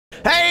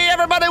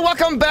everybody,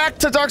 welcome back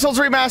to Dark Souls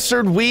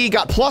Remastered. We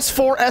got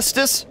 +4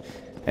 Estus,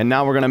 and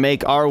now we're gonna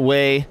make our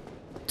way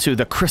to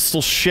the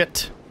crystal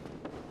shit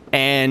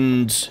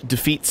and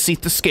defeat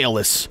Seath the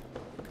Scaleless.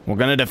 We're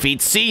gonna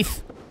defeat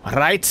Seath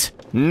right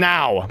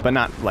now, but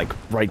not like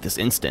right this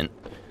instant,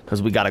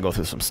 because we gotta go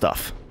through some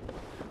stuff.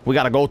 We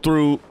gotta go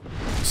through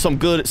some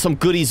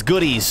goodies.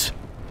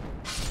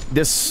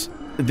 This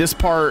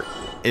part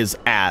is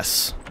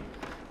ass.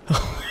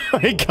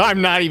 Like,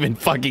 I'm not even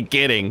fucking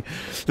kidding.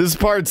 This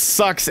part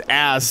sucks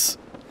ass.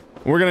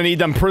 We're gonna need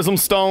them prism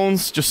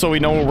stones, just so we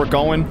know where we're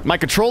going. My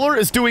controller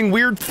is doing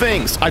weird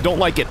things. I don't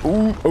like it.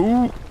 Ooh,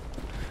 ooh.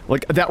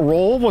 Like, that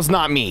roll was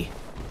not me.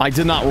 I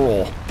did not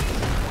roll.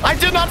 I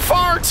did not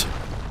fart!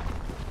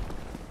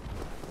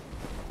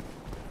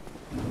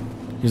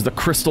 Here's the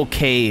crystal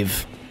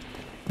cave.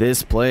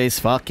 This place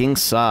fucking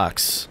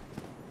sucks.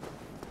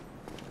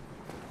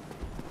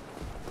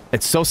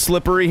 It's so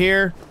slippery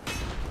here.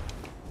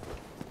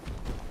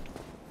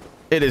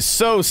 It is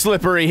so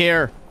slippery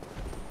here.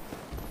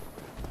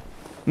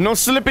 No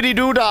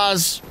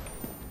slippity-doo-dahs.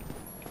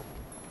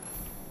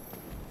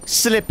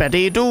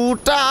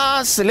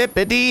 Slippity-doo-dah,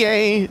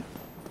 slippity-ay.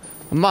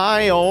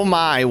 My, oh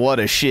my, what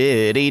a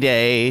shitty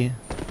day.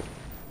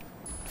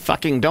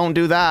 Fucking don't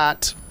do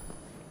that.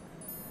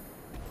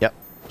 Yep.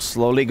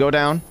 Slowly go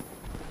down.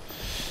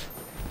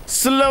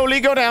 Slowly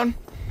go down.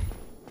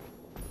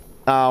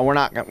 We're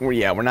not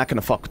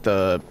gonna fuck with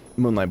the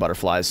moonlight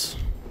butterflies.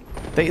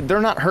 They're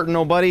not hurting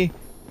nobody.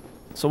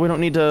 So we don't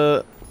need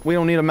to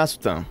mess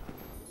with them.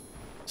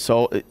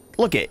 So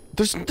look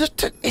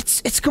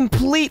it's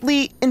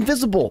completely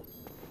invisible.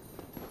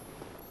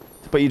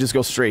 But you just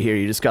go straight here.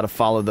 You just gotta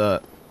follow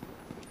the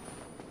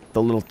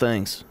little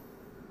things.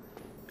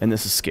 And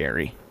this is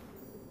scary.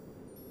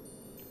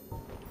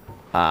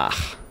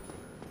 Ah.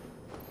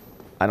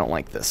 I don't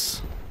like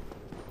this.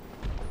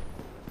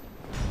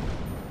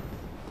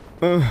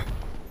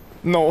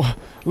 No.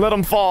 Let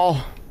him fall.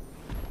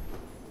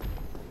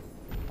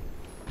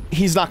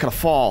 He's not gonna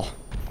fall.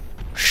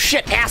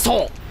 Shit,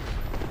 asshole!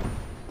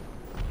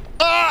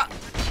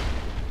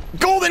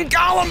 Golden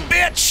Golem,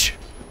 bitch!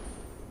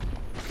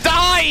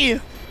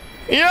 Die!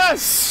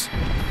 Yes!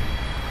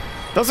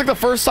 That's like the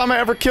first time I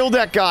ever killed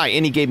that guy,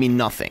 and he gave me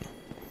nothing.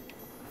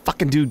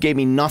 Fucking dude gave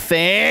me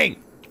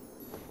nothing!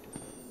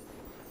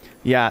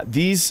 Yeah,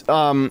 these,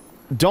 don't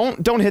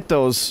hit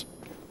those.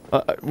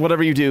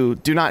 Whatever you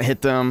do not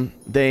hit them.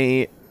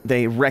 They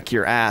wreck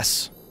your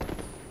ass.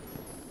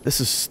 This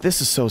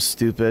is so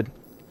stupid.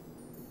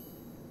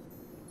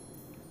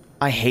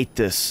 I hate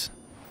this.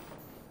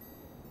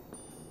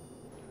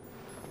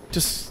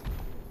 Just...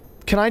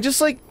 Can I just,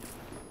 like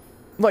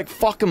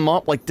fuck him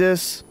up like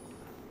this?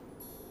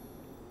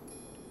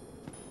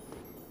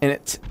 And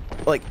it's,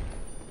 like...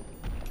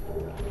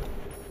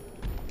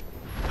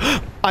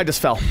 I just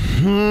fell.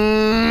 It's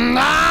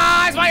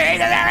my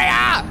hated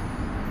area!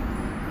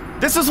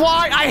 This is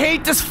why I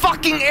hate this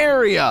fucking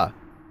area!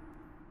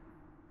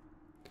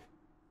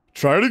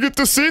 Try to get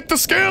to Seath the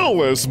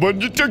Scaleless,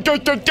 but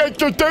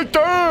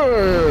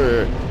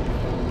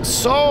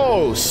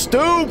so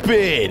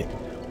stupid.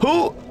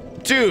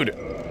 Dude,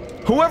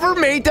 whoever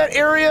made that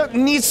area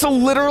needs to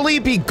literally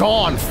be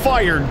gone,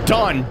 fired,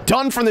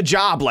 done from the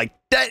job. Like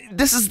that.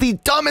 This is the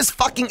dumbest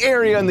fucking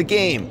area in the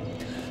game.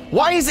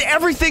 Why is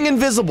everything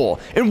invisible?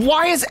 And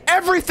why is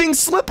everything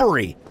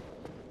slippery?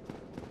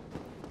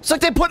 It's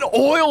like they put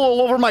oil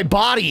all over my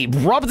body,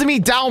 rubbed me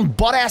down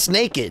butt-ass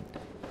naked.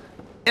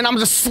 And I'm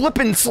just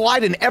slipping,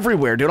 sliding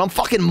everywhere, dude. I'm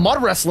fucking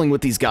mud wrestling with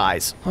these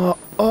guys.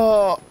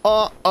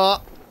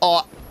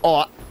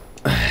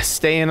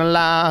 Staying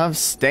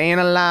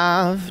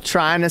alive,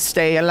 trying to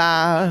stay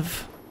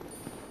alive.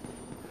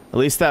 At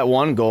least that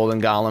one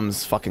golden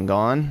golem's fucking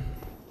gone.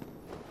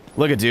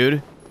 Look at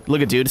dude,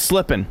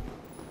 slipping.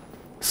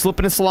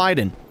 Slipping and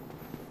sliding.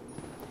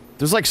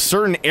 There's like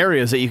certain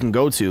areas that you can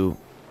go to,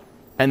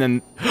 and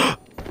then...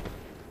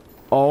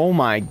 Oh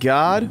my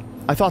god.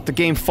 I thought the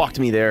game fucked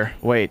me there.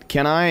 Wait,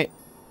 can I...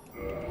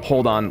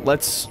 Hold on,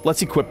 let's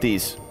equip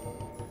these.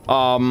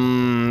 How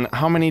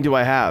many do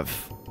I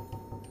have?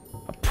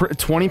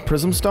 20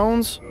 prism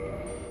stones?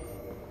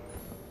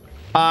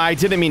 I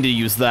didn't mean to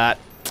use that.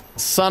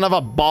 Son of a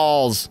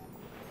balls.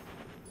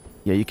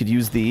 Yeah, you could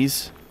use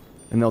these,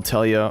 and they'll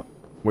tell you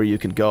where you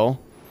can go.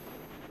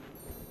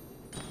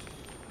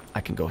 I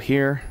can go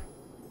here.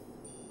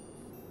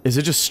 Is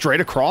it just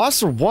straight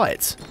across, or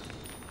what?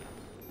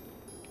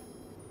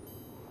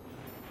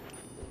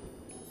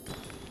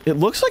 It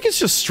looks like it's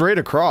just straight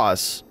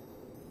across.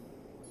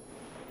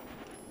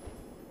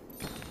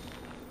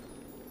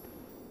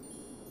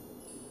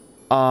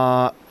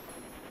 Oh,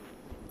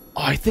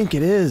 I think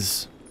it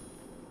is.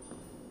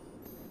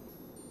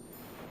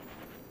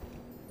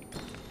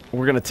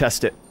 We're gonna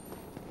test it.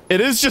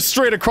 It is just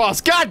straight across.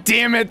 God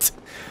damn it!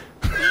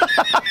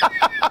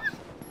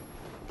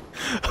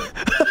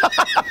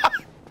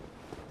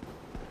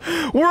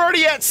 We're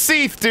already at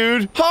Seath,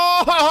 dude.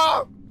 Ha ha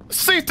ha!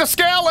 Seath the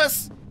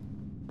Scaleless!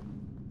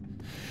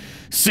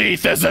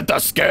 Seath isn't the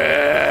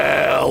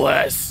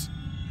Scaleless!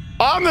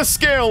 I'm the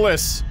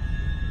Scaleless!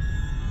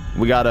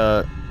 We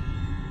gotta...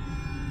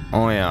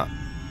 Oh, yeah.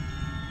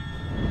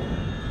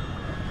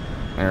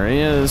 There he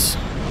is.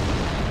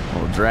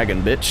 Little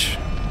dragon bitch.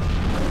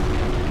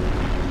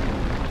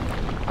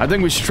 I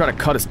think we should try to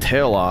cut his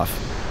tail off.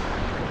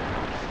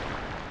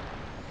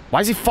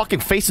 Why is he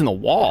fucking facing the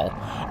wall?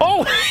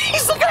 Oh,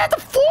 he's looking at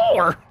the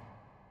floor!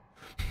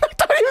 I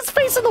thought he was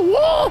facing the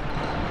wall!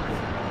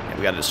 Yeah,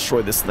 we gotta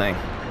destroy this thing.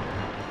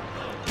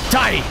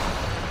 Die!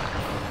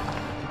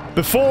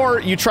 Before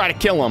you try to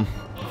kill him,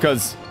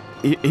 because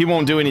he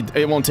won't do any,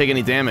 it won't take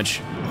any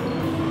damage.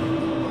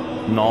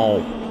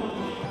 No.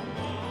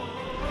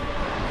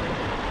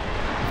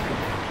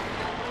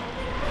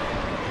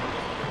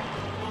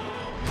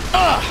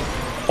 Ugh!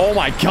 Oh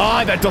my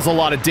god, that does a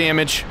lot of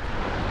damage.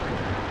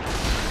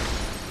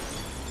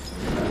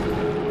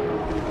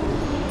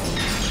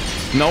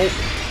 Nope.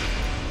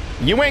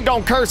 You ain't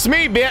gonna curse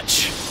me,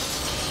 bitch!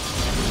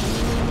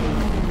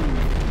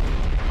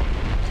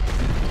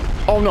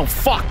 Oh no,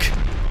 fuck!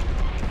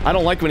 I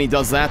don't like when he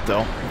does that,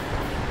 though.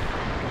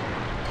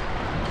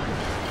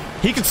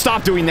 He could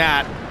stop doing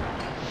that.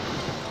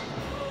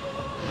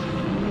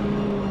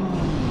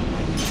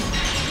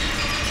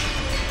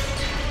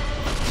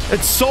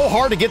 It's so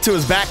hard to get to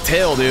his back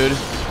tail, dude.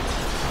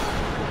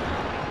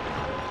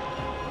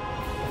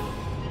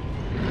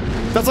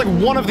 That's like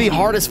one of the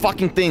hardest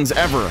fucking things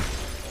ever.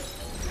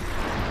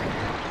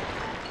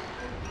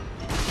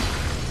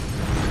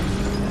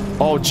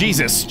 Oh,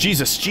 Jesus,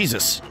 Jesus,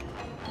 Jesus.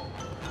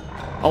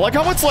 I like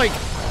how it's like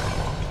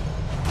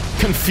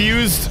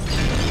confused.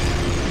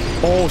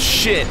 Oh,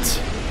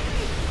 shit.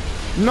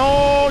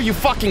 No, you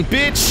fucking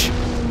bitch.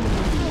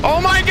 Oh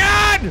my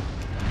god!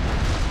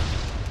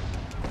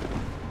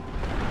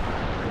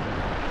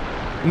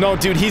 No,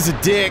 dude, he's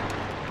a dick.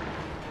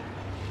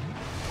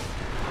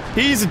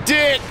 He's a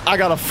dick! I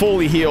gotta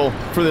fully heal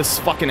for this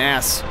fucking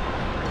ass.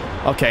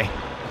 Okay.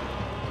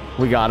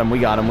 We got him, we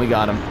got him, we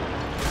got him.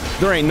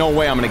 There ain't no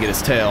way I'm gonna get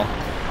his tail.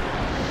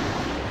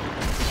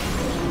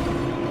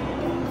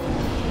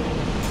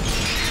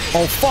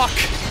 Oh, fuck!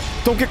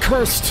 Don't get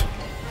cursed!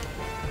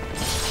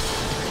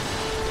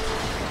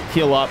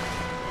 Heal up.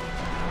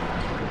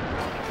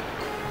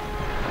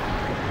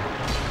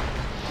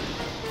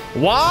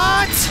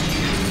 What?!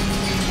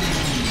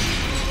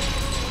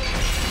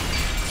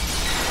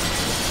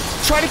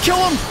 Try to kill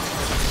him!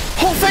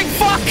 Oh, thank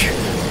fuck!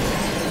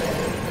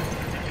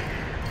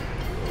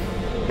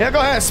 Yeah, go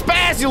ahead,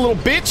 spaz, you little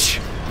bitch!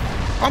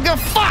 I'm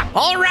gonna fuck!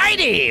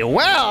 Alrighty,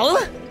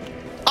 well,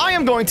 I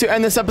am going to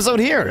end this episode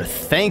here.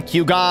 Thank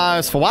you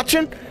guys for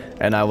watching,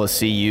 and I will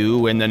see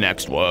you in the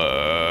next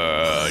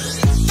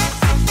one.